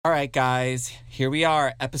All right, guys, here we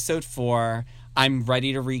are, episode 4. I'm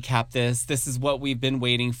ready to recap this. This is what we've been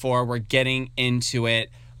waiting for. We're getting into it.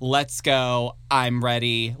 Let's go. I'm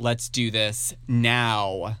ready. Let's do this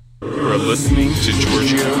now. You are listening to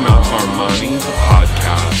Giorgio Not Armani, the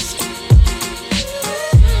podcast.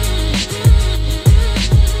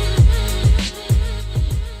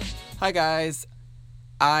 Hi, guys.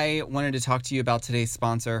 I wanted to talk to you about today's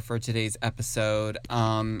sponsor for today's episode.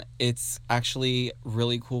 It's actually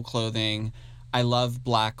really cool clothing. I love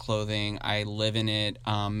black clothing. I live in it.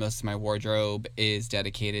 Most of my wardrobe is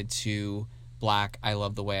dedicated to black. I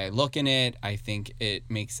love the way I look in it. I think it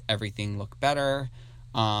makes everything look better.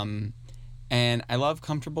 And I love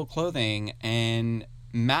comfortable clothing. And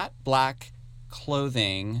Matte Black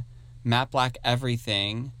Clothing, Matte Black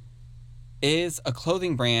Everything, is a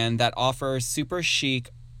clothing brand that offers super chic,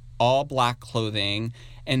 all black clothing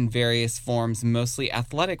in various forms, mostly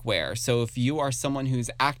athletic wear. So if you are someone who's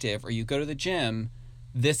active or you go to the gym,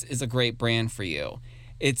 this is a great brand for you.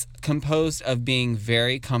 It's composed of being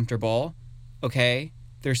very comfortable, okay?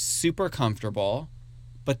 They're super comfortable,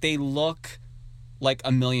 but they look like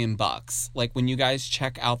 $1,000,000. Like when you guys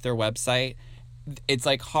check out their website, it's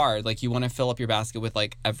like hard. Like you want to fill up your basket with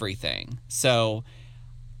like everything. So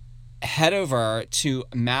head over to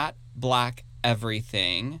Matte Black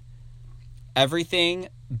Everything. Everything,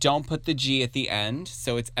 don't put the G at the end.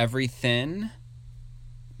 So it's everything.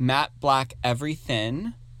 Matte Black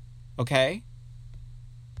Everything. Okay?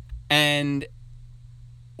 And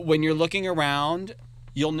when you're looking around,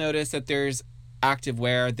 you'll notice that there's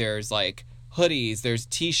activewear, there's like hoodies, there's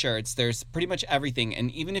t-shirts, there's pretty much everything. And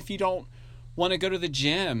even if you don't want to go to the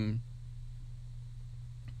gym,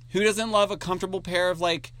 who doesn't love a comfortable pair of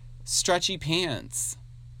like stretchy pants?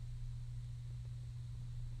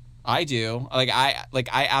 I do. I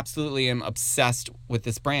absolutely am obsessed with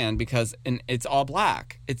this brand because it's all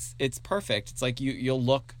black. It's perfect. It's like you'll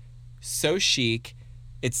look so chic.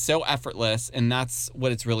 It's so effortless, and that's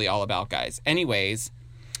what it's really all about, guys. Anyways,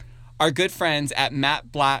 our good friends at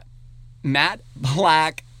Matte Black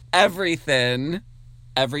Everything,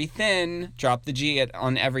 drop the G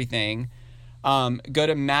on everything. Go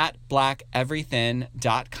to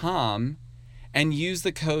mattebblackeverything.com and use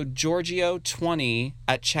the code Giorgio20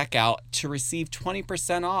 at checkout to receive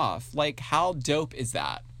 20% off. Like, how dope is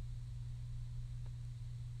that?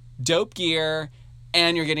 Dope gear,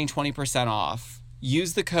 and you're getting 20% off.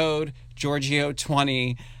 Use the code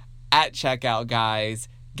Giorgio20 at checkout, guys.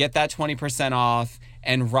 Get that 20% off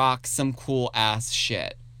and rock some cool ass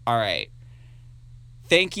shit. All right.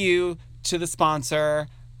 Thank you to the sponsor,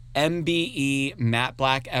 MBE, Matte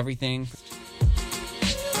Black Everything.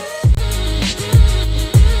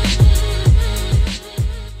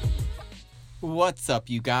 What's up,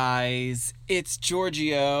 you guys? It's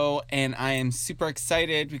Giorgio, and I am super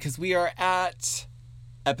excited because we are at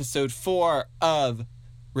episode 4 of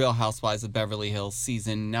Real Housewives of Beverly Hills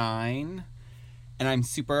season 9, and I'm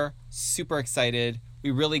super, super excited.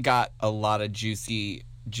 We really got a lot of juicy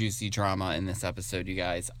drama in this episode, you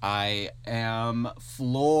guys. I am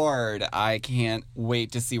floored. I can't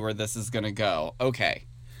wait to see where this is gonna go. Okay,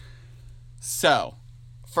 so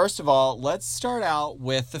first of all, let's start out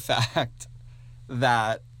with the fact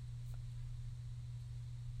that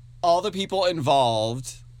all the people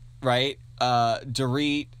involved, right?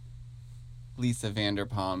 Dorit, Lisa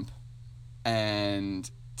Vanderpump,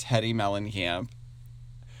 and Teddi Mellencamp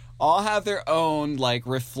all have their own like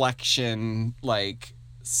reflection, like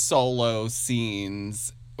solo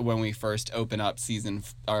scenes when we first open up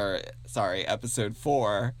episode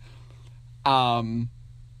 4.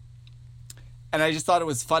 And I just thought it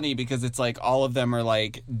was funny because it's like all of them are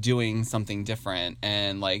like doing something different,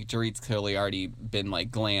 and like Dorit's clearly already been like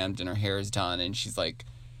glammed and her hair is done, and she's like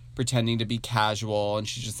pretending to be casual, and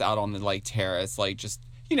she's just out on the like terrace, like just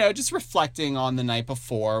reflecting on the night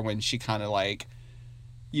before when she kind of like,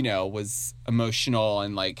 was emotional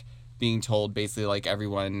and like being told basically like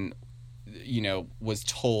everyone, was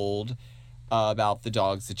told about the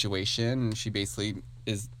dog situation, and she basically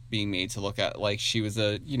is being made to look at like she was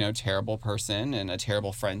a, terrible person and a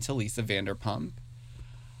terrible friend to Lisa Vanderpump.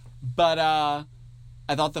 But I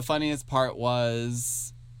thought the funniest part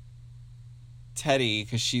was Teddi,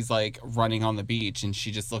 because she's like running on the beach and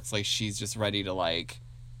she just looks like she's just ready to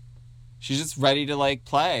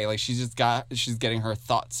play. Like she's getting her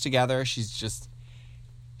thoughts together. She's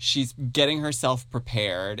getting herself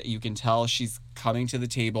prepared. You can tell she's coming to the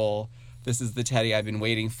table. This is the Teddi I've been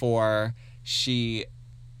waiting for. She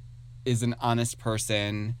is an honest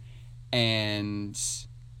person, and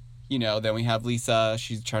then we have Lisa.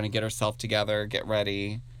 She's trying to get herself together, get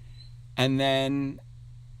ready, and then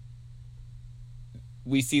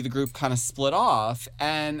we see the group kind of split off.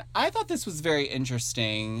 And I thought this was very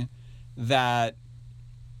interesting that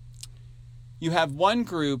you have one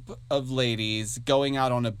group of ladies going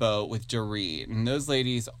out on a boat with Dorit. And those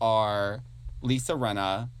ladies are Lisa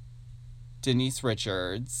Rinna, Denise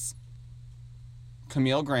Richards,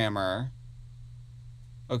 Camille Grammer.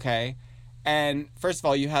 Okay? And first of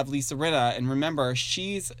all, you have Lisa Rinna, and remember,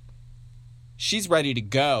 she's ready to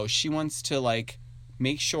go. She wants to, like,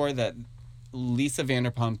 make sure that Lisa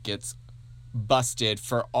Vanderpump gets busted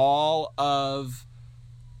for all of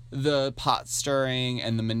the pot stirring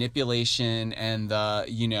and the manipulation and the,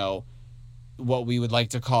 you know, what we would like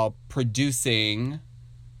to call producing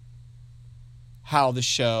how the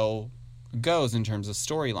show goes in terms of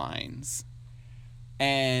storylines.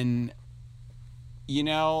 And, you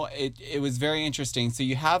know, it was very interesting. So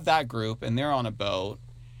you have that group, and they're on a boat.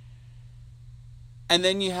 And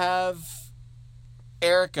then you have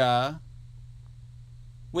Erika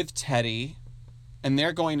with Teddy, and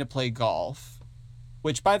they're going to play golf.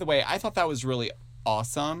 Which, by the way, I thought that was really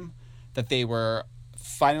awesome that they were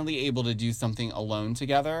finally able to do something alone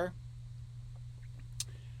together.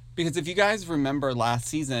 Because if you guys remember last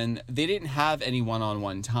season, they didn't have any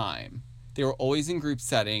one-on-one time. They were always in group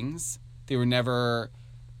settings. They were never,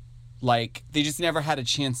 like, they just never had a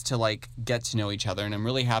chance to, like, get to know each other. And I'm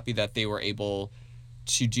really happy that they were able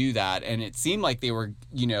to do that. And it seemed like they were,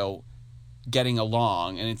 you know, getting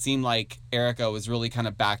along. And it seemed like Erika was really kind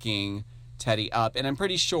of backing Teddy up. And I'm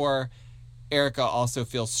pretty sure Erika also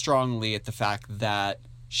feels strongly at the fact that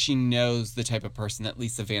she knows the type of person that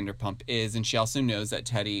Lisa Vanderpump is, and she also knows that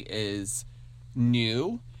Teddy is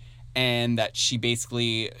new, and that she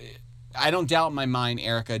basically, I don't doubt in my mind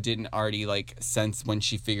Erika didn't already, like, sense when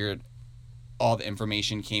she figured all the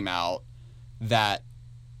information came out that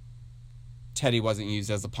Teddy wasn't used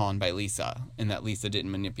as a pawn by Lisa, and that Lisa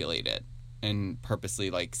didn't manipulate it and purposely,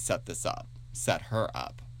 like, set her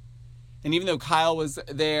up. And even though Kyle was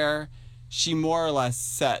there, she more or less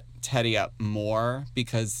set Teddy up more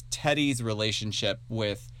because Teddy's relationship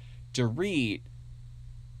with Dorit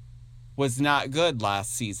was not good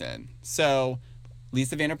last season. So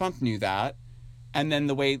Lisa Vanderpump knew that. And then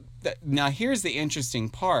the way that, now here's the interesting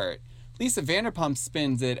part. Lisa Vanderpump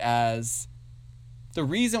spins it as the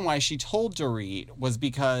reason why she told Dorit was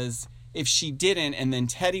because if she didn't and then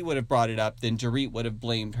Teddy would have brought it up, then Dorit would have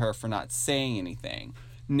blamed her for not saying anything.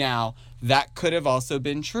 Now, that could have also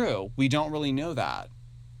been true. We don't really know that.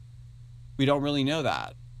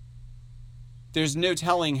 There's no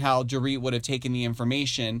telling how Dorit would have taken the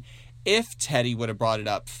information if Teddy would have brought it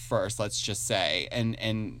up first, let's just say.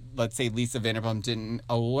 And let's say Lisa Vanderpump didn't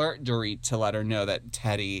alert Dorit to let her know that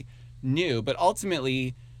Teddy knew. But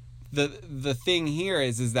ultimately, the thing here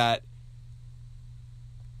is that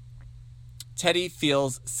Teddy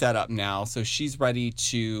feels set up now, so she's ready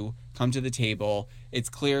to come to the table. It's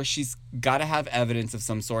clear she's got to have evidence of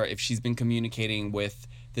some sort if she's been communicating with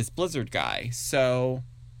this Blizzard guy. So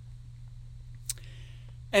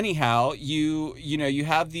anyhow, you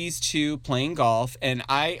have these two playing golf, and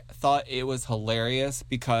I thought it was hilarious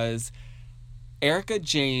because Erika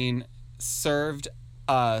Jayne served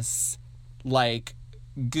us like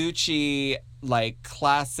Gucci, like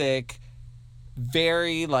classic,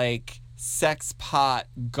 very like sex pot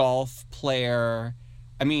golf player.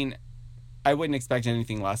 I mean, I wouldn't expect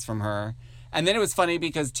anything less from her. And then it was funny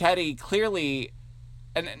because Teddy clearly,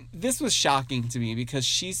 and this was shocking to me because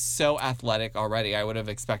she's so athletic already. I would have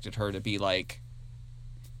expected her to be like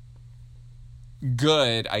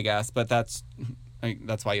good, I guess, but that's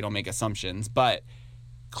why you don't make assumptions. But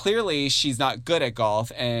clearly she's not good at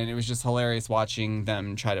golf, and it was just hilarious watching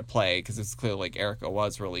them try to play because it's clear like Erika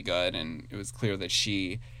was really good, and it was clear that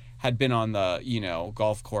she had been on the, you know,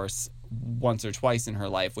 golf course once or twice in her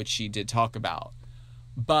life, which she did talk about.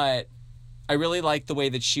 But I really liked the way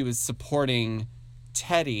that she was supporting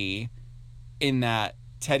Teddy in that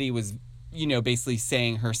Teddy was, you know, basically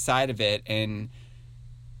saying her side of it and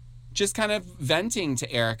just kind of venting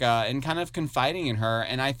to Erika and kind of confiding in her.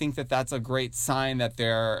 And I think that that's a great sign that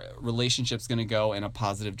their relationship's going to go in a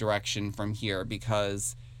positive direction from here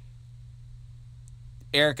because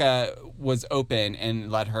Erika was open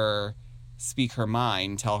and let her speak her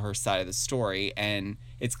mind, tell her side of the story. And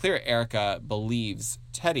it's clear Erika believes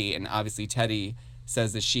Teddy, and obviously Teddy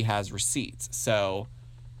says that she has receipts. So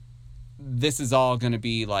this is all going to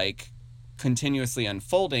be like continuously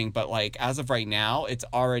unfolding, but like as of right now, it's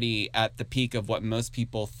already at the peak of what most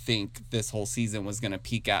people think this whole season was going to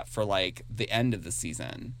peak at for like the end of the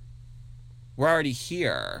season. We're already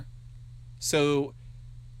here. So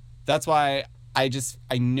that's why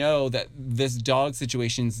I know that this dog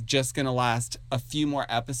situation's just going to last a few more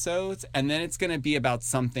episodes, and then it's going to be about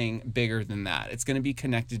something bigger than that. It's going to be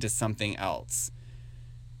connected to something else.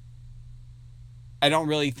 I don't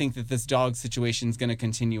really think that this dog situation is going to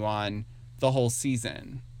continue on the whole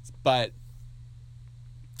season. But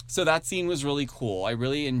so that scene was really cool. I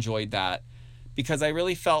really enjoyed that because I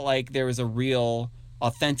really felt like there was a real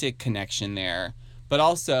authentic connection there. But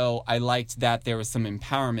also I liked that there was some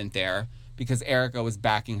empowerment there because Erica was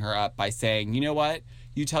backing her up by saying, you know what?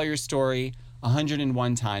 You tell your story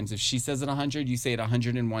 101 times. If she says it 100, you say it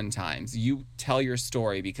 101 times. You tell your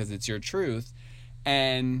story because it's your truth.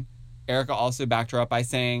 And Erica also backed her up by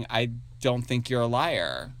saying, I don't think you're a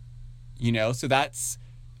liar. You know, so that's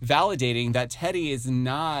validating that Teddy is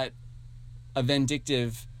not a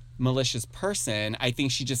vindictive, malicious person. I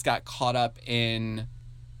think she just got caught up in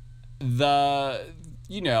the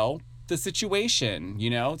situation,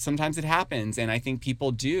 sometimes it happens. And I think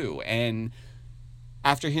people do. And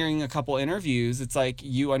after hearing a couple interviews, it's like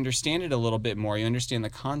you understand it a little bit more. You understand the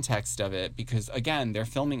context of it because, again, they're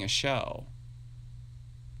filming a show.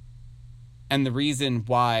 And the reason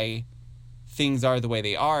why things are the way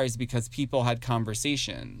they are is because people had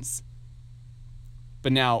conversations.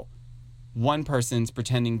 But now one person's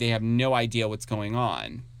pretending they have no idea what's going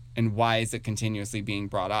on. And why is it continuously being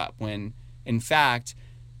brought up? When, in fact,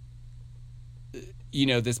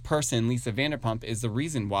 this person, Lisa Vanderpump, is the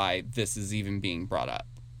reason why this is even being brought up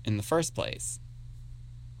in the first place.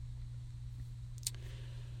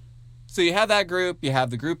 So you have that group, you have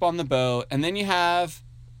the group on the boat, and then you have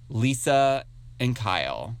Lisa and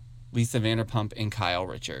Kyle. Lisa Vanderpump and Kyle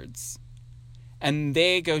Richards. And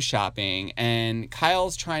they go shopping, and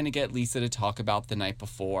Kyle's trying to get Lisa to talk about the night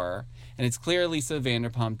before. And it's clear Lisa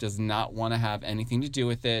Vanderpump does not want to have anything to do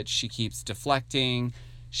with it. She keeps deflecting.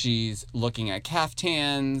 She's looking at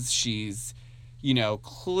caftans. She's,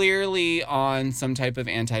 clearly on some type of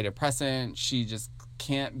antidepressant. She just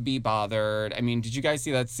can't be bothered. I mean, did you guys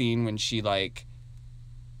see that scene when she, it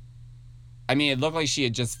looked like she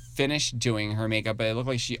had just finished doing her makeup, but it looked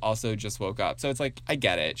like she also just woke up. So it's like, I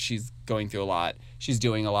get it. She's going through a lot. She's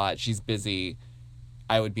doing a lot. She's busy.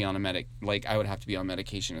 I would be on I would have to be on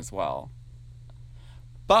medication as well.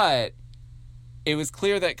 But it was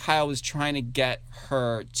clear that Kyle was trying to get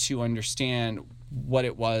her to understand what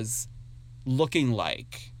it was looking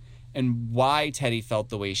like and why Teddy felt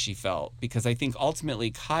the way she felt. Because I think ultimately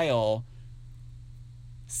Kyle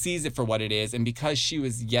sees it for what it is, and because she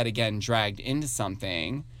was yet again dragged into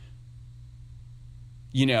something,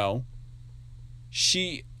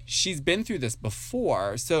 she's been through this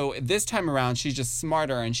before. So this time around she's just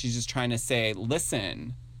smarter, and she's just trying to say,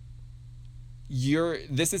 listen,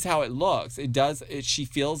 this is how it looks. She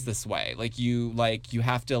feels this way. You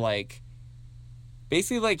have to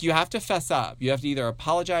basically you have to fess up. You have to either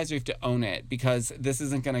apologize or you have to own it, because this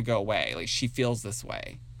isn't going to go away. She feels this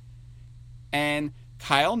way. And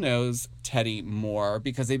Kyle knows Teddy more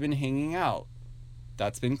because they've been hanging out.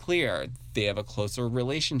 That's been clear. They have a closer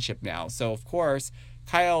relationship now. So, of course,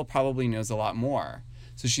 Kyle probably knows a lot more.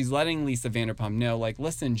 So she's letting Lisa Vanderpump know,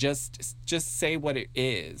 listen, just say what it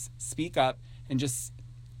is. Speak up and just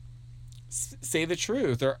say the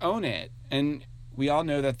truth or own it. And we all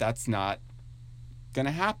know that that's not going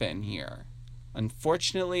to happen here.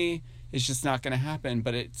 Unfortunately, it's just not going to happen,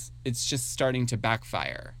 but it's just starting to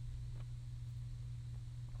backfire.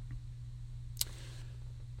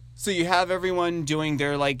 So you have everyone doing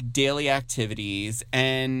their daily activities,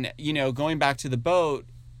 and going back to the boat,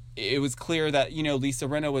 it was clear that Lisa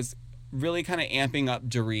Rinna was really kind of amping up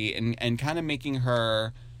Dorit and kind of making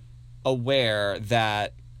her aware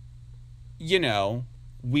that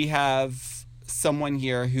we have someone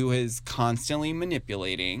here who is constantly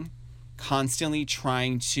manipulating, constantly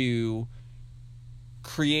trying to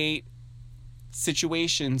create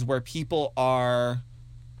situations where people are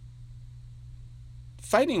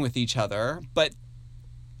fighting with each other, but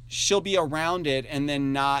she'll be around it and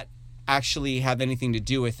then not actually have anything to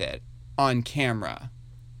do with it on camera.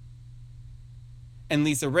 And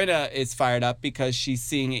Lisa Rinna is fired up because she's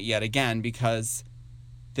seeing it yet again, because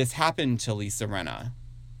this happened to Lisa Rinna.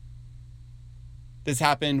 This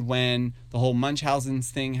happened when the whole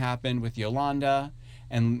Munchausen's thing happened with Yolanda,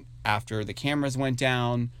 and after the cameras went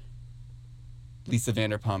down, Lisa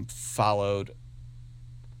Vanderpump followed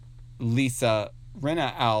Lisa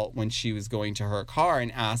Rinna out when she was going to her car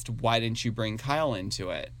and asked, why didn't you bring Kyle into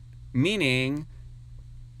it? Meaning,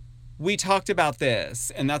 we talked about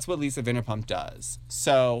this, and that's what Lisa Vanderpump does.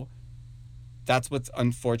 So that's what's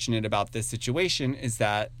unfortunate about this situation, is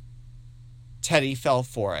that Teddy fell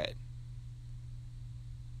for it.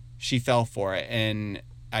 She fell for it, and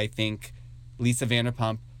I think Lisa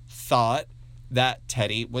Vanderpump thought that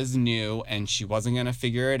Teddy was new and she wasn't going to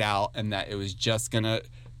figure it out, and that it was just going to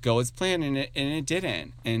go as planned, and it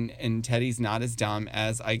didn't. And Teddy's not as dumb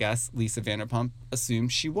as I guess Lisa Vanderpump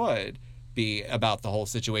assumed she would be about the whole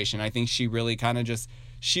situation. I think she really kind of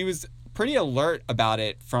she was pretty alert about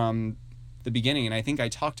it from the beginning, and I think I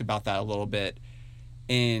talked about that a little bit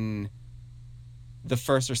in the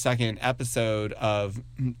first or second episode of,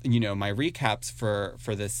 my recaps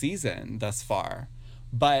for this season thus far.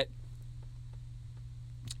 But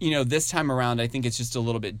this time around, I think it's just a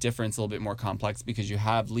little bit different. It's a little bit more complex because you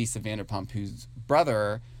have Lisa Vanderpump, whose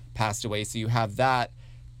brother passed away. So you have that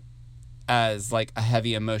as like a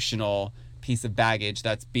heavy emotional piece of baggage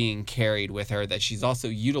that's being carried with her, that she's also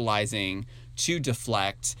utilizing to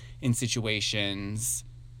deflect in situations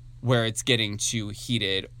where it's getting too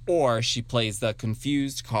heated, or she plays the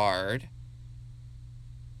confused card.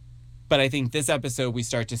 But I think this episode we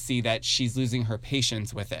start to see that she's losing her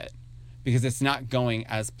patience with it, because it's not going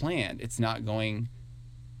as planned. It's not going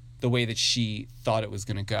the way that she thought it was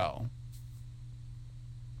going to go.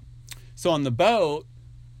 So on the boat,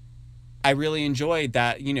 I really enjoyed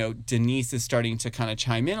that, Denise is starting to kind of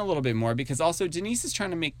chime in a little bit more, because also Denise is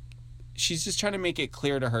she's just trying to make it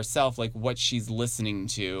clear to herself, like, what she's listening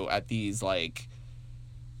to at these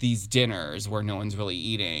dinners where no one's really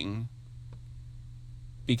eating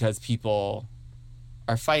because people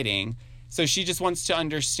are fighting. So she just wants to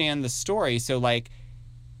understand the story. So, like,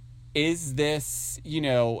 is this,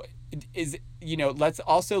 let's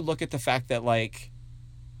also look at the fact that, like,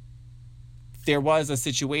 there was a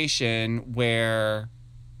situation where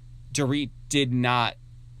Dorit did not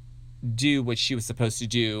do what she was supposed to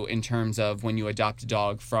do in terms of when you adopt a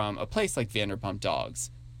dog from a place like Vanderpump Dogs.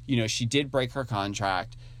 She did break her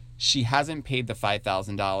contract. She hasn't paid the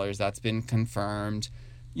 $5,000. That's been confirmed.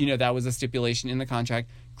 That was a stipulation in the contract.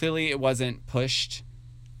 Clearly it wasn't pushed,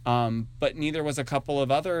 but neither was a couple of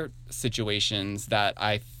other situations that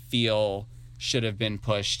I feel should have been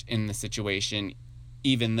pushed in the situation,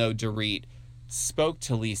 even though Dorit spoke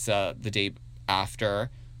to Lisa the day after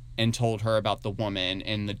and told her about the woman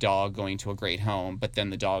and the dog going to a great home, but then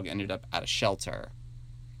the dog ended up at a shelter.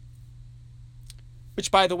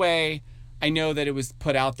 Which, by the way, I know that it was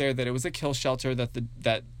put out there that it was a kill shelter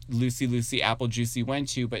that Lucy Apple Juicy went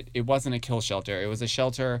to, but it wasn't a kill shelter. It was a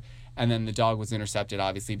shelter, and then the dog was intercepted,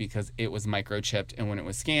 obviously, because it was microchipped, and when it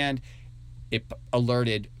was scanned, it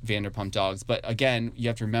alerted Vanderpump Dogs. But again, you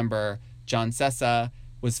have to remember, John Sessa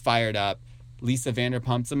was fired up. Lisa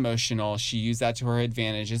Vanderpump's emotional. She used that to her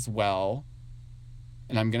advantage as well.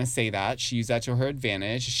 And I'm going to say that. She used that to her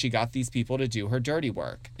advantage. She got these people to do her dirty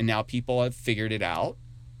work. And now people have figured it out.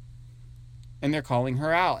 And they're calling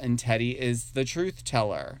her out. And Teddy is the truth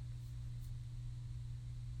teller.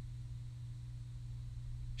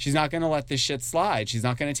 She's not going to let this shit slide. She's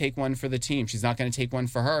not going to take one for the team. She's not going to take one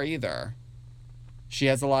for her either. She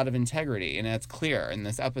has a lot of integrity. And it's clear in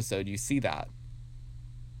this episode. You see that.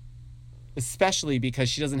 Especially because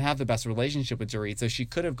she doesn't have the best relationship with Dorit, so she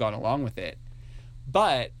could have gone along with it.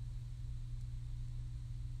 But,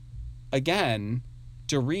 again,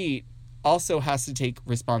 Dorit also has to take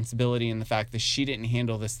responsibility in the fact that she didn't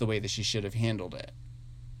handle this the way that she should have handled it.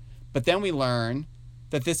 But then we learn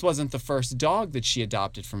that this wasn't the first dog that she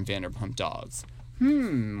adopted from Vanderpump Dogs.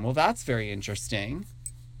 Well, that's very interesting.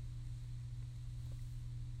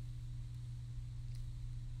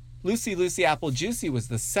 Lucy Apple Juicy was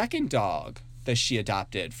the second dog that she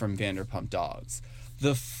adopted from Vanderpump Dogs.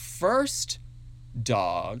 The first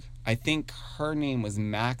dog, I think her name was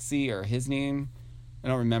Maxie, or his name, I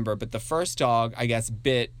don't remember, but the first dog, I guess,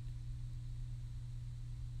 bit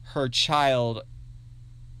her child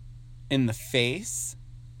in the face.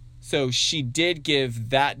 So she did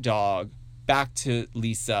give that dog back to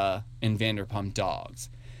Lisa and Vanderpump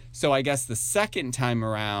Dogs. So I guess the second time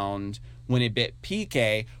around, when it bit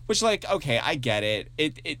PK, which, like, okay, I get it.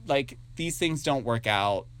 It like, these things don't work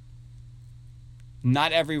out.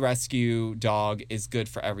 Not every rescue dog is good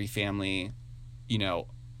for every family.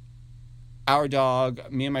 Our dog,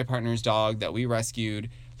 me and my partner's dog that we rescued,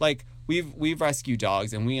 like, we've rescued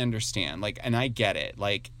dogs and we understand, like, and I get it.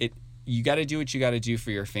 Like, you got to do what you got to do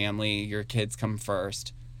for your family. Your kids come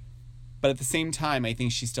first. But at the same time, I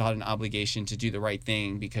think she still had an obligation to do the right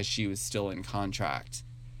thing because she was still in contract.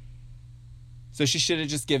 So she should have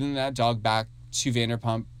just given that dog back to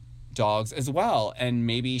Vanderpump Dogs as well. And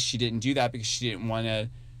maybe she didn't do that because she didn't want to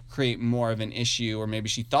create more of an issue, or maybe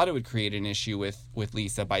she thought it would create an issue with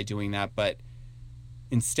Lisa by doing that. But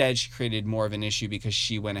instead, she created more of an issue because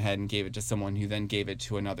she went ahead and gave it to someone who then gave it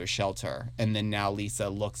to another shelter. And then now Lisa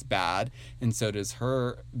looks bad, and so does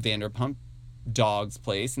her Vanderpump dog's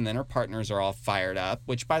place, and then her partners are all fired up,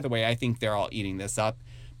 which, by the way, I think they're all eating this up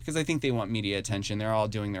because I think they want media attention. They're all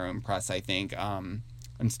doing their own press, I think. I'm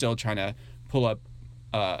still trying to pull up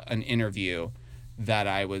an interview that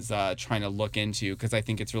I was trying to look into because I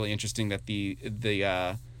think it's really interesting that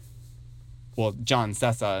John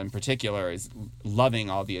Sessa in particular is loving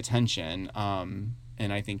all the attention.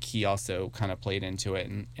 And I think he also kind of played into it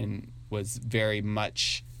and was very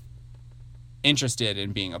much interested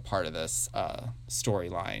in being a part of this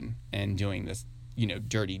storyline and doing this,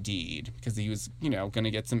 dirty deed because he was, going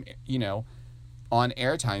to get some, on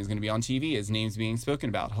airtime. He's going to be on TV. His name's being spoken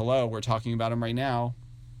about. Hello, we're talking about him right now.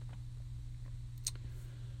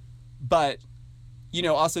 But,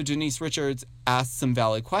 also Denise Richards asked some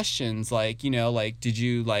valid questions like, did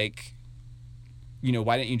you why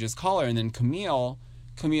didn't you just call her? And then Camille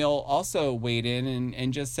also weighed in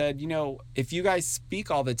and just said, if you guys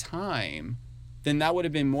speak all the time, then that would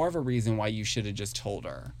have been more of a reason why you should have just told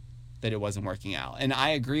her that it wasn't working out. And I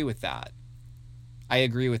agree with that.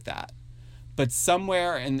 But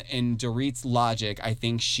somewhere in Dorit's logic, I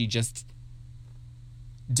think she just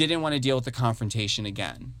didn't want to deal with the confrontation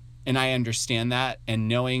again. And I understand that. And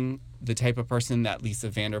knowing the type of person that Lisa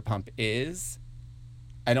Vanderpump is,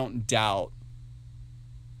 I don't doubt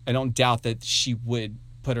that she would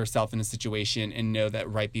put herself in a situation and know that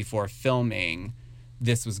right before filming,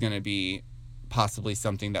 this was going to be possibly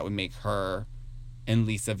something that would make her and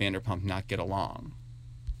Lisa Vanderpump not get along.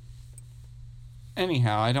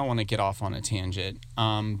 Anyhow, I don't want to get off on a tangent,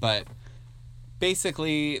 but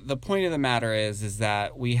basically the point of the matter is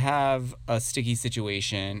that we have a sticky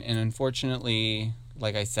situation, and unfortunately,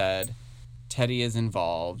 like I said, Teddi is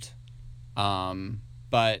involved,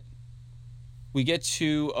 but we get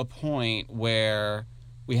to a point where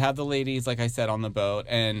we have the ladies, like I said, on the boat,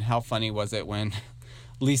 and how funny was it when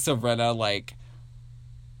Lisa Rinna,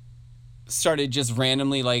 started just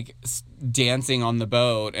randomly, dancing on the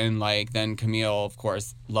boat, and, then Camille, of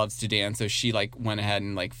course, loves to dance, so she, went ahead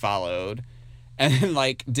and, followed. And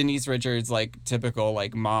then, Denise Richards, typical,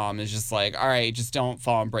 mom, is just all right, just don't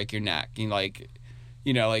fall and break your neck. And,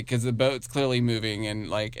 because the boat's clearly moving, and,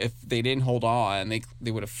 if they didn't hold on,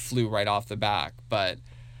 they would have flew right off the back. But,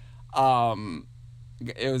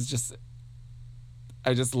 it was just,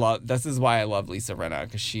 this is why I love Lisa Rinna,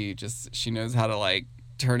 because she knows how to,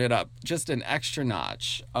 turn it up just an extra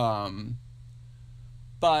notch.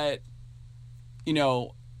 But,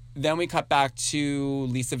 then we cut back to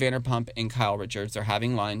Lisa Vanderpump and Kyle Richards. They're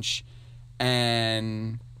having lunch,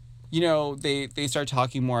 and, they start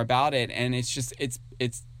talking more about it, and it's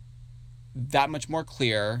that much more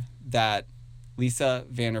clear that Lisa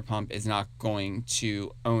Vanderpump is not going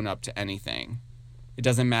to own up to anything. It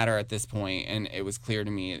doesn't matter at this point, and it was clear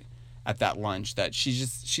to me at that lunch that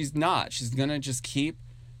she's not. She's going to just keep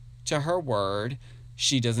to her word.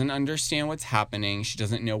 She doesn't understand what's happening. She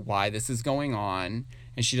doesn't know why this is going on,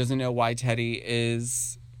 and she doesn't know why Teddi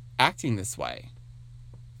is acting this way.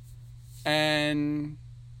 And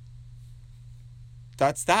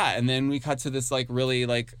that's that. And then we cut to this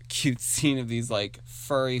really cute scene of these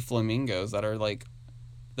furry flamingos that are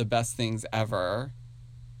the best things ever.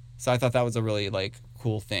 So I thought that was a really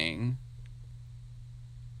cool thing.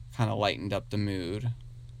 Kind of lightened up the mood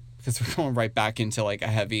because we're going right back into a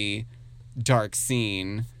heavy, dark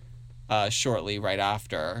scene shortly right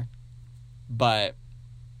after. But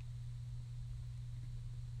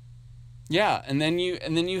yeah, and then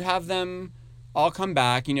you have them all come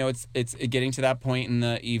back. It's getting to that point in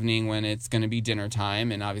the evening when it's going to be dinner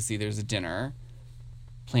time, and obviously there's a dinner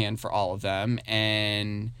planned for all of them.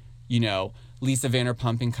 And Lisa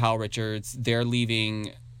Vanderpump and Kyle Richards, they're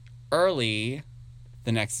leaving early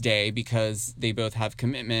the next day because they both have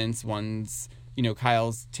commitments. One's,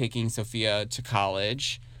 Kyle's taking Sophia to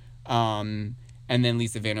college. And then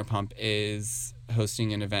Lisa Vanderpump is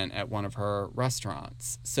hosting an event at one of her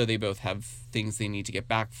restaurants. So they both have things they need to get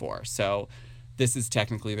back for. So this is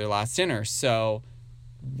technically their last dinner. So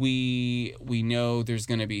we know there's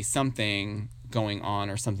going to be something going on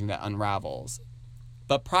or something that unravels.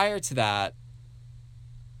 But prior to that,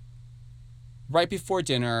 right before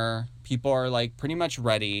dinner, people are pretty much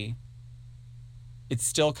ready. It's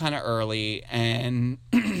still kind of early, and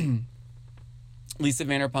Lisa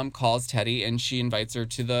Vanderpump calls Teddi and she invites her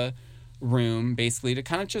to the room basically to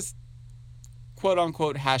kind of just quote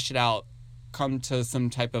unquote hash it out, come to some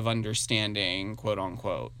type of understanding, quote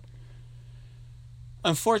unquote.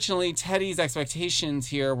 Unfortunately, Teddi's expectations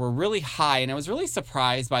here were really high, and I was really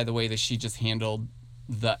surprised by the way that she just handled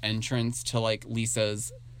the entrance to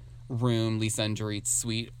Lisa's room, Lisa and Dorit's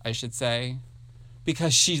suite, I should say.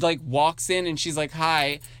 because she like walks in and she's like,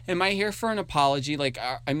 "Hi, am I here for an apology? Like,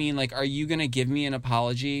 are you gonna give me an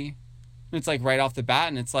apology?" And it's like right off the bat,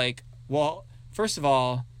 and it's like, well, first of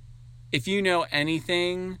all, if you know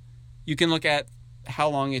anything, you can look at how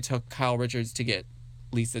long it took Kyle Richards to get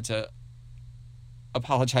Lisa to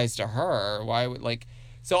apologize to her. Why would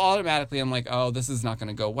so automatically I'm like, oh, this is not going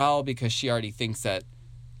to go well because she already thinks that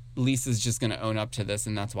Lisa's just going to own up to this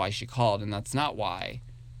and that's why she called, and that's not why.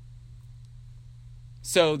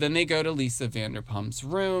 So then they go to Lisa Vanderpump's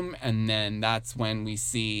room, and then that's when we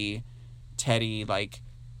see Teddy like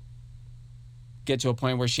get to a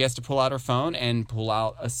point where she has to pull out her phone and pull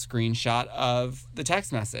out a screenshot of the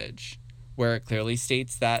text message where it clearly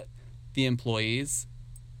states that the employees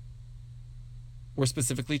were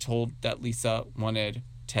specifically told that Lisa wanted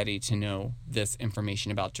Teddy to know this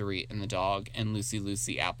information about Dorit and the dog and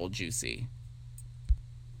Lucy Apple Juicy.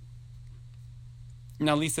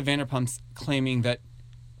 Now Lisa Vanderpump's claiming that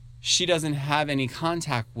she doesn't have any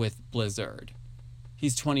contact with Blizzard.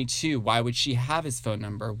 He's 22. Why would she have his phone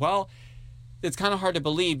number? Well, it's kind of hard to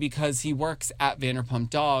believe because he works at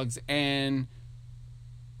Vanderpump Dogs, and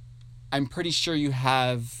I'm pretty sure you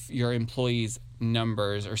have your employees'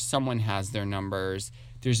 numbers, or someone has their numbers.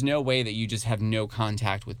 There's no way that you just have no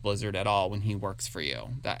contact with Blizzard at all when he works for you.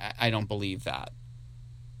 I don't believe that.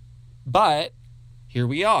 But here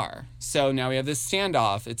we are. So now we have this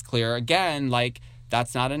standoff. It's clear again, like,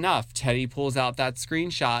 that's not enough. Teddy pulls out that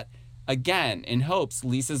screenshot again in hopes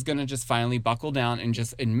Lisa's going to just finally buckle down and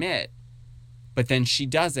just admit. But then she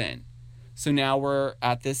doesn't. So now we're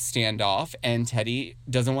at this standoff, and Teddy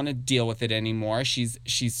doesn't want to deal with it anymore. She's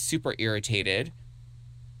super irritated.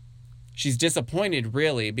 She's disappointed,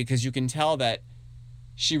 really, because you can tell that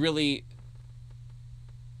she really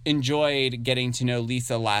enjoyed getting to know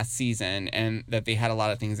Lisa last season and that they had a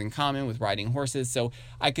lot of things in common with riding horses. So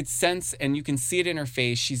I could sense, and you can see it in her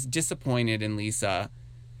face, she's disappointed in Lisa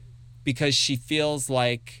because she feels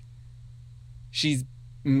like she's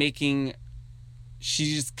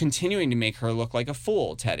just continuing to make her look like a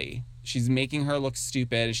fool, Teddy. She's making her look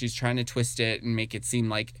stupid. She's trying to twist it and make it seem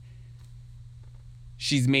like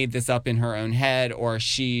she's made this up in her own head or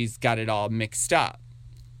she's got it all mixed up.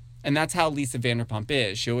 And that's how Lisa Vanderpump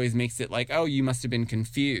is. She always makes it like, oh, you must have been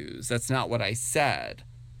confused. That's not what I said.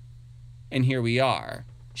 And here we are.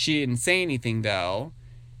 She didn't say anything, though.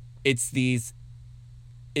 It's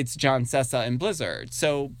John Sessa and Blizzard.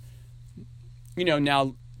 So,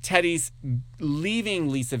 now Teddy's leaving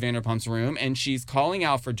Lisa Vanderpump's room, and she's calling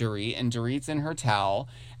out for Dorit, and Dorit's in her towel,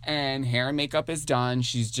 and hair and makeup is done.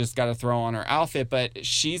 She's just got to throw on her outfit, but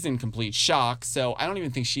she's in complete shock. So I don't even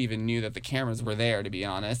think she even knew that the cameras were there, to be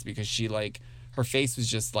honest, because she her face was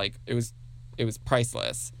just like, it was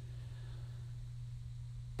priceless.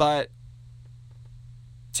 But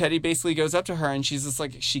Teddy basically goes up to her, and she's just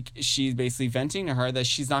like, she's basically venting to her that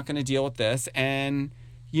she's not going to deal with this. And,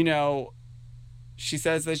 she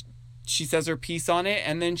says her piece on it,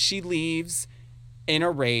 and then she leaves in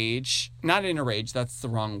a rage. Not in a rage, that's the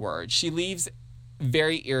wrong word. She leaves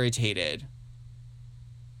very irritated.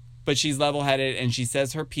 But she's level-headed, and she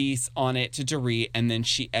says her piece on it to Dorit, and then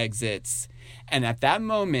she exits. And at that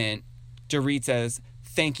moment, Dorit says,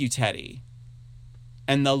 "Thank you, Teddy."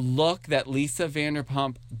 And the look that Lisa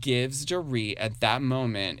Vanderpump gives Dorit at that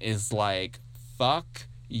moment is like, fuck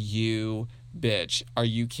you, bitch. Are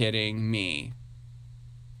you kidding me?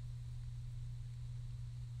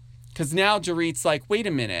 Because now Dorit's like, wait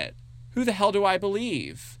a minute. Who the hell do I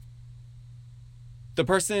believe? The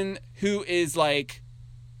person who is like,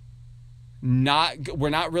 we're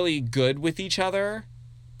not really good with each other,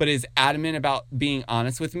 but is adamant about being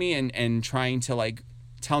honest with me and trying to like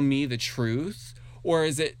tell me the truth? Or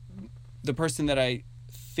is it the person that I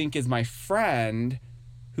think is my friend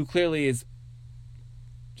who clearly is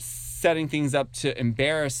setting things up to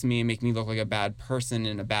embarrass me and make me look like a bad person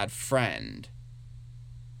and a bad friend?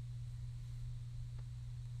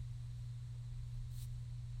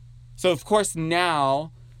 So, of course,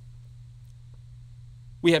 now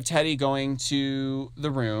we have Teddy going to the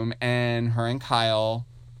room, and her and Kyle,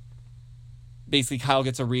 basically Kyle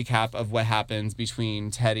gets a recap of what happens between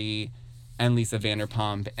Teddy and Lisa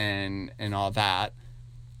Vanderpump and all that.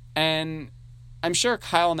 And I'm sure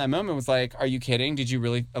Kyle in that moment was like, are you kidding? Did you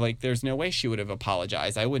really, there's no way she would have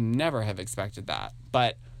apologized. I would never have expected that.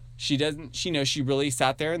 But she doesn't, she really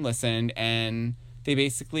sat there and listened, and they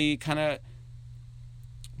basically kind of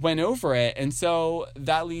went over it. And so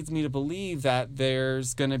that leads me to believe that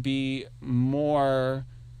there's going to be more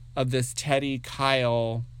of this Teddy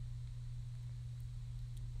Kyle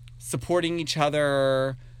supporting each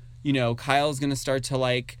other. Kyle's going to start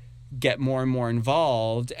to get more and more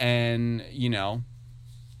involved, and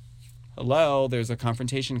hello, there's a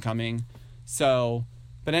confrontation coming. So,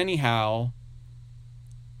 but anyhow,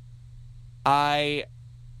 I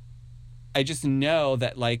just know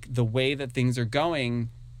that, like, the way that things are going,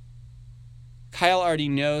 Kyle already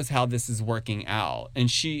knows how this is working out. And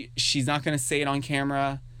she's not going to say it on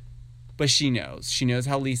camera, but she knows. She knows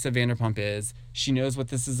how Lisa Vanderpump is. She knows what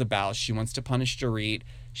this is about. She wants to punish Dorit.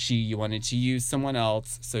 She wanted to use someone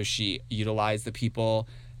else, so she utilized the people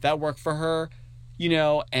that work for her, you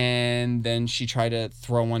know, and then she tried to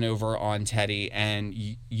throw one over on Teddy, and,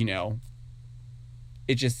 you know,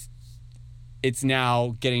 it's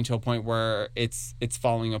now getting to a point where it's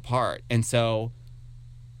falling apart. And so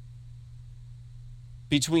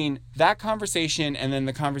between that conversation and then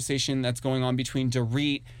the conversation that's going on between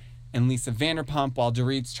Dorit and Lisa Vanderpump while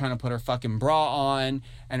Dorit's trying to put her fucking bra on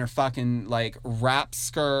and her fucking, like, wrap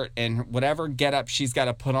skirt and whatever getup she's got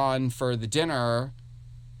to put on for the dinner,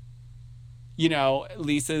 you know,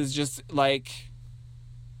 Lisa's just, like,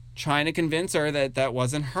 trying to convince her that that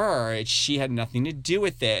wasn't her. She had nothing to do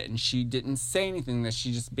with it, and she didn't say anything, that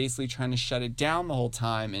she just basically trying to shut it down the whole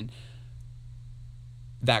time. And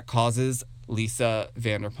that causes Lisa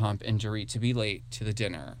Vanderpump and Dorit to be late to the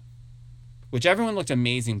dinner, which everyone looked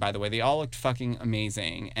amazing, by the way. They all looked fucking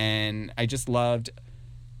amazing. And I just loved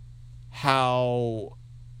how,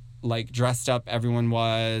 like, dressed up everyone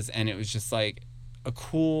was. And it was just, like, a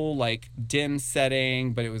cool, like, dim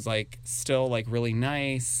setting, but it was, like, still, like, really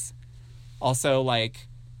nice. Also, like,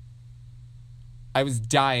 I was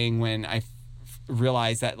dying when I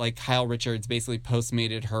realized that, like, Kyle Richards basically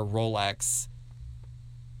postmated her Rolex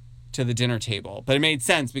to the dinner table. But it made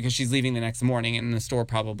sense because she's leaving the next morning and the store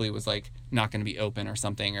probably was, like, not going to be open or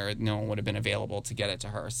something, or no one would have been available to get it to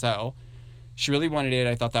her. So she really wanted it.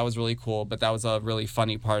 I thought that was really cool, but that was a really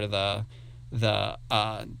funny part of the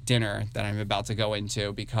dinner that I'm about to go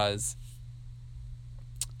into, because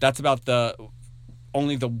that's about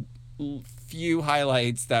only the few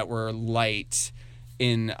highlights that were light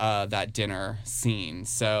in that dinner scene.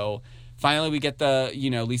 So finally we get the, you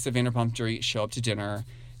know, Lisa Vanderpump Dorit show up to dinner.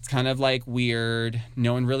 It's kind of, like, weird.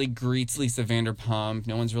 No one really greets Lisa Vanderpump.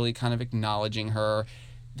 No one's really kind of acknowledging her.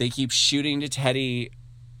 They keep shooting to Teddy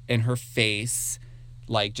in her face,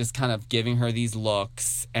 like, just kind of giving her these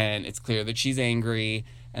looks, and it's clear that she's angry,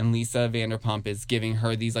 and Lisa Vanderpump is giving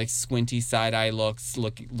her these, like, squinty side-eye looks,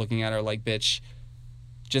 looking at her like, bitch,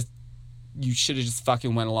 just, you should have just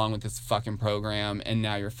fucking went along with this fucking program, and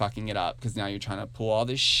now you're fucking it up, because now you're trying to pull all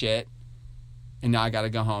this shit, and now I gotta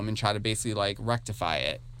go home and try to basically, like, rectify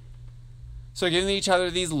it. So they're giving each other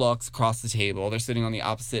these looks across the table. They're sitting on the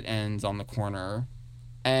opposite ends on the corner.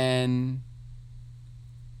 And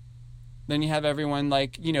then you have everyone,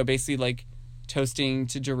 like, you know, basically, like, toasting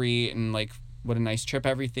to Dorit and, like, what a nice trip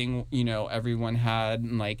everything, you know, everyone had,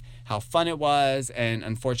 and, like, how fun it was. And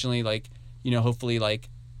unfortunately, like, you know, hopefully, like,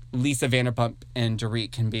 Lisa Vanderpump and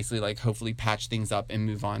Dorit can basically, like, hopefully patch things up and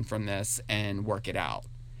move on from this and work it out.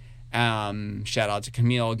 Shout out to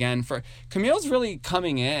Camille again Camille's really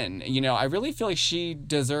coming in. You know, I really feel like she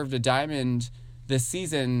deserved a diamond this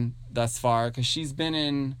season thus far, because she's been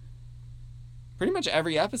in pretty much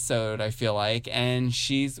every episode, I feel like, and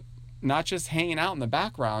she's not just hanging out in the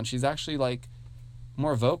background, she's actually, like,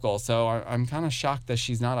 more vocal. So I'm kind of shocked that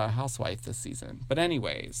she's not a housewife this season. But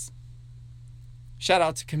anyways, shout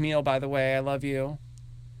out to Camille, by the way. I love you.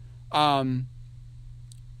 But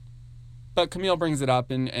Camille brings it up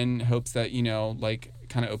and hopes that, you know, like,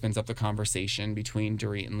 kind of opens up the conversation between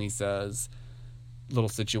Dorit and Lisa's little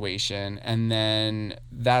situation. And then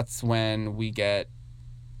that's when we get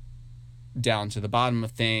down to the bottom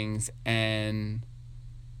of things, and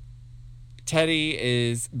Teddy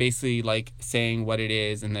is basically, like, saying what it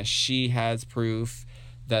is, and that she has proof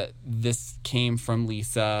that this came from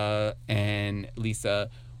Lisa, and Lisa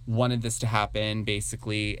wanted this to happen,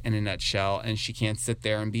 basically, in a nutshell, and she can't sit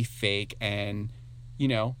there and be fake, and, you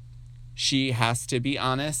know, she has to be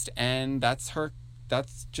honest, and that's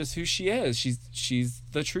just who she is. She's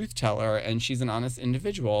the truth teller, and she's an honest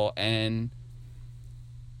individual, and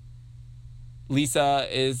Lisa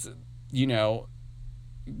is, you know,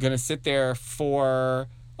 gonna sit there for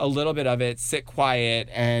a little bit of it, sit quiet,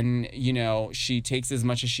 and, you know, she takes as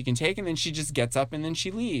much as she can take, and then she just gets up and then she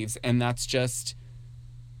leaves, and that's just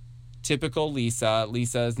typical Lisa.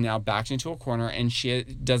 Lisa is now backed into a corner, and she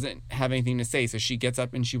doesn't have anything to say, so she gets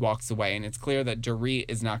up and she walks away, and it's clear that Dorit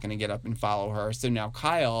is not going to get up and follow her, so now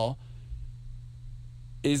Kyle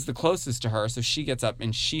is the closest to her, so she gets up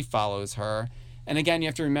and she follows her. And again, you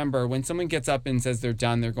have to remember, when someone gets up and says they're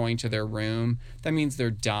done, they're going to their room, that means they're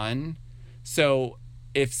done. So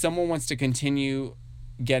if someone wants to continue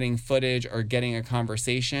getting footage or getting a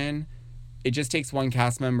conversation, it just takes one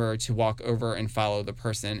cast member to walk over and follow the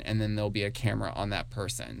person, and then there'll be a camera on that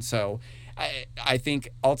person. So I think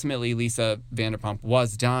ultimately Lisa Vanderpump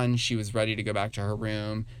was done. She was ready to go back to her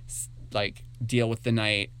room, like deal with the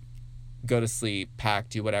night, go to sleep, pack,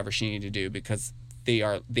 do whatever she needed to do, because they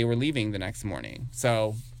were leaving the next morning.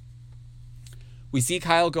 So we see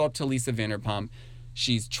Kyle go up to Lisa Vanderpump.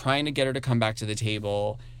 She's trying to get her to come back to the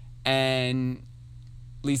table, and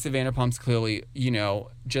Lisa Vanderpump's clearly,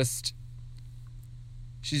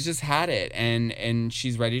 she's just had it, and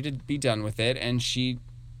she's ready to be done with it, and she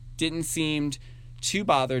didn't seem too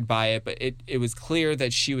bothered by it, but it was clear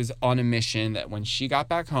that she was on a mission, that when she got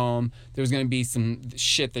back home, there was going to be some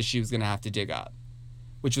shit that she was going to have to dig up,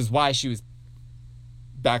 which was why she was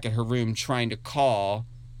back at her room trying to call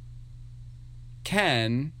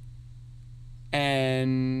Ken.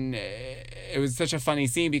 And it was such a funny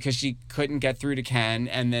scene because she couldn't get through to Ken,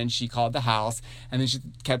 and then she called the house, and then she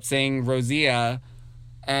kept saying Rosia,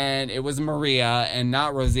 and it was Maria and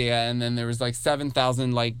not Rosia, and then there was like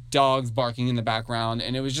 7,000 like dogs barking in the background,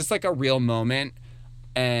 and it was just like a real moment.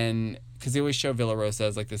 And because they always show Villa Rosa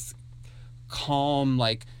as like this calm,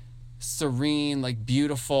 like serene, like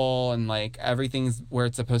beautiful, and like everything's where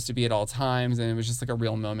it's supposed to be at all times, and it was just like a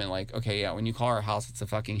real moment, like, okay, yeah, when you call our house, it's a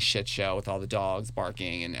fucking shit show with all the dogs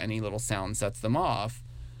barking, and any little sound sets them off.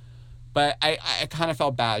 But I kind of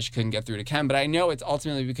felt bad she couldn't get through to Ken, but I know it's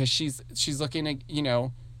ultimately because she's looking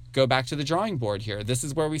to, go back to the drawing board here. This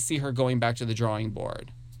is where we see her going back to the drawing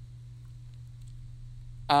board.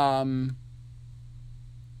 Yeah,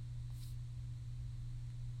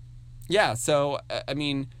 so, I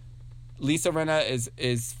mean, Lisa Rinna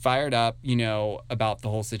is fired up, about the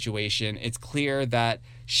whole situation. It's clear that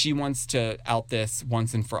she wants to out this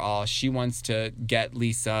once and for all. She wants to get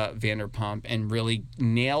Lisa Vanderpump and really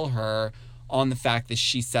nail her on the fact that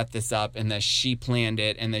she set this up and that she planned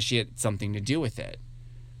it and that she had something to do with it.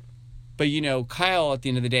 But, Kyle, at the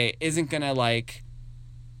end of the day, isn't going to, like,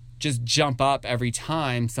 just jump up every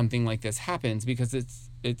time something like this happens, because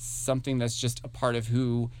it's something that's just a part of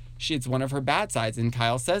who it's one of her bad sides, and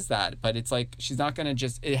Kyle says that, but it's like, she's not going to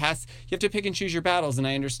just, you have to pick and choose your battles, and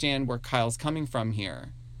I understand where Kyle's coming from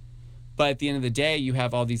here. But at the end of the day, you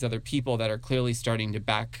have all these other people that are clearly starting to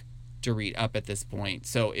back Dorit up at this point.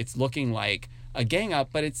 So it's looking like a gang up,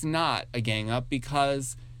 but it's not a gang up,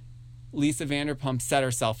 because Lisa Vanderpump set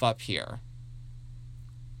herself up here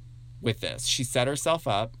with this. She set herself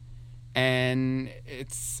up, and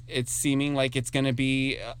it's seeming like it's going to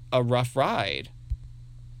be a rough ride.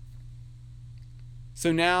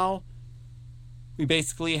 So now we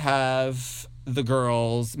basically have the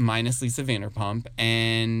girls minus Lisa Vanderpump,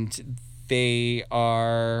 and they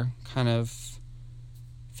are kind of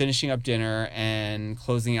finishing up dinner and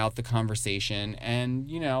closing out the conversation. And,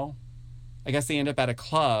 I guess they end up at a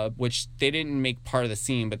club, which they didn't make part of the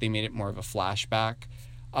scene, but they made it more of a flashback.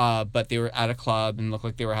 But they were at a club and looked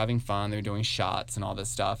like they were having fun. They were doing shots and all this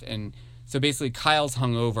stuff. And so basically Kyle's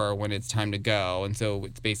hungover when it's time to go. And so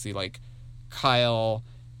it's basically like Kyle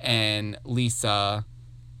and Lisa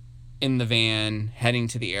in the van heading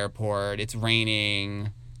to the airport. It's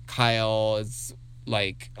raining. Kyle is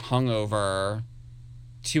like hungover,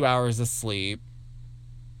 2 hours of sleep.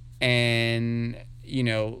 And,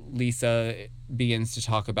 Lisa begins to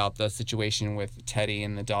talk about the situation with Teddy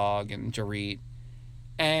and the dog and Dorit.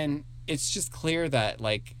 And it's just clear that,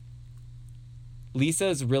 like, Lisa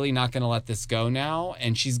is really not going to let this go now,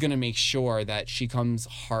 and she's going to make sure that she comes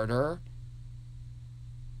harder.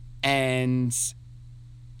 And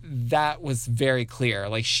that was very clear.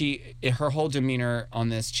 Like, her whole demeanor on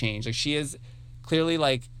this changed. Like, she is clearly,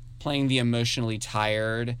 like, playing the emotionally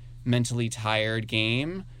tired, mentally tired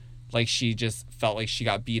game. Like, she just felt like she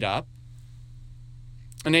got beat up.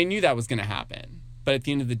 And I knew that was going to happen. But at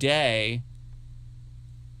the end of the day,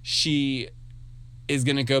 she is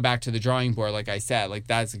going to go back to the drawing board, like I said. Like,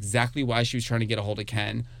 that's exactly why she was trying to get a hold of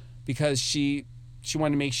Ken, because she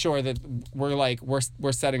wanted to make sure that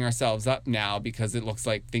we're setting ourselves up now, because it looks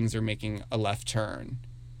like things are making a left turn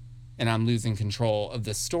and I'm losing control of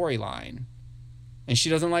the storyline. And she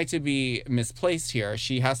doesn't like to be misplaced here.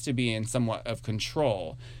 She has to be in somewhat of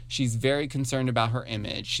control. She's very concerned about her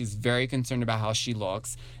image. She's very concerned about how she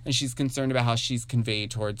looks, and she's concerned about how she's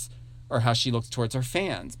conveyed towards, or how she looks towards her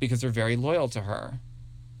fans, because they're very loyal to her.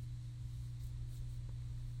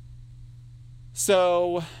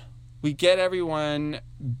 So we get everyone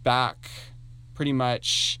back, pretty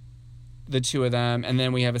much, the two of them, and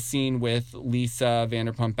then we have a scene with Lisa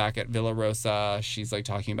Vanderpump back at Villa Rosa. She's like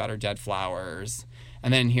talking about her dead flowers.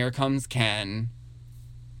 And then here comes Ken.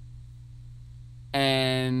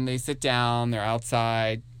 And they sit down, they're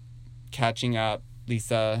outside catching up.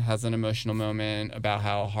 Lisa has an emotional moment about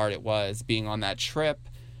how hard it was being on that trip,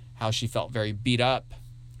 how she felt very beat up,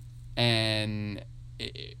 and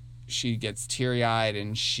she gets teary-eyed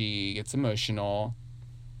and she gets emotional.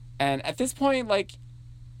 And at this point, like,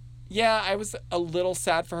 yeah, I was a little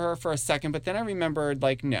sad for her for a second, but then I remembered,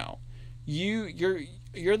 like, no,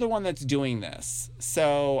 you're the one that's doing this.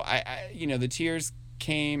 So I the tears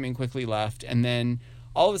came and quickly left, and then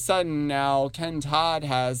all of a sudden now Ken Todd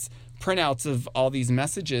has printouts of all these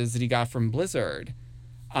messages that he got from Blizzard,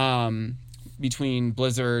 between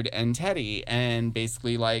Blizzard and Teddy, and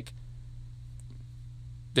basically, like,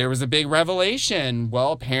 there was a big revelation.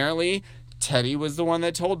 Well, apparently Teddy was the one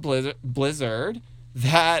that told Blizzard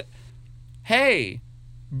that, hey,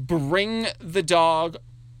 bring the dog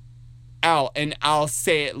out and I'll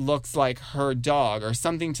say it looks like her dog, or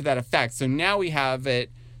something to that effect. So now we have it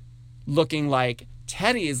looking like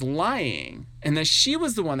Teddy is lying and that she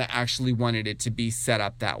was the one that actually wanted it to be set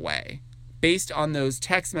up that way, based on those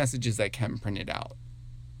text messages that Ken printed out.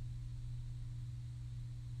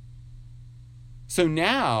 So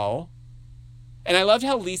now, and I loved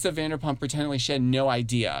how Lisa Vanderpump pretended like she had no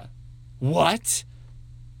idea. What?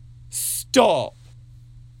 Stop.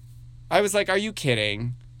 I was like, are you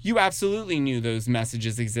kidding? You absolutely knew those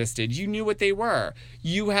messages existed. You knew what they were.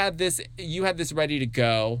 You had this ready to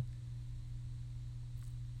go.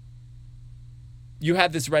 You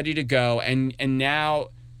had this ready to go, and now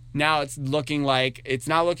it's looking like it's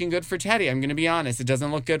not looking good for Teddy. I'm going to be honest. It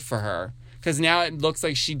doesn't look good for her, because now it looks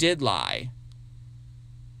like she did lie.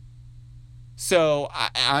 So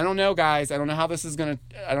I don't know, guys. I don't know how this is gonna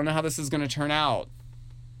turn out.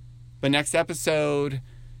 But next episode,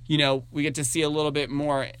 we get to see a little bit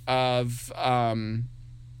more of Kyle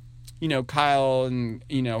and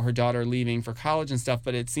her daughter leaving for college and stuff.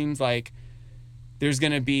 But it seems like there's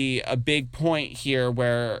gonna be a big point here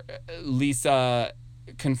where Lisa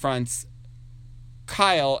confronts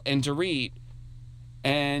Kyle and Dorit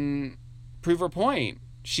and prove her point.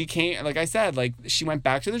 She came, like I said, like, she went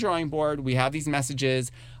back to the drawing board. We have these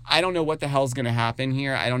messages. I don't know what the hell's going to happen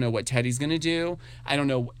here. I don't know what Teddy's going to do. I don't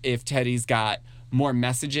know if Teddy's got more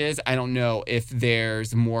messages. I don't know if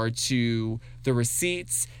there's more to the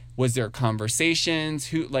receipts. Was there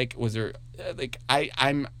conversations?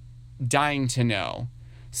 I'm dying to know.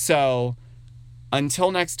 So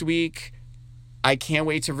until next week, I can't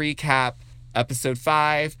wait to recap episode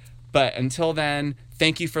 5. But until then,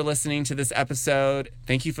 thank you for listening to this episode.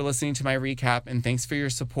 Thank you for listening to my recap, and thanks for your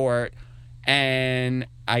support. And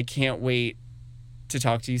I can't wait to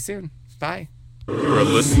talk to you soon. Bye. You are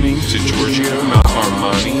listening to Giorgio Not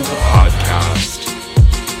Armani, the podcast.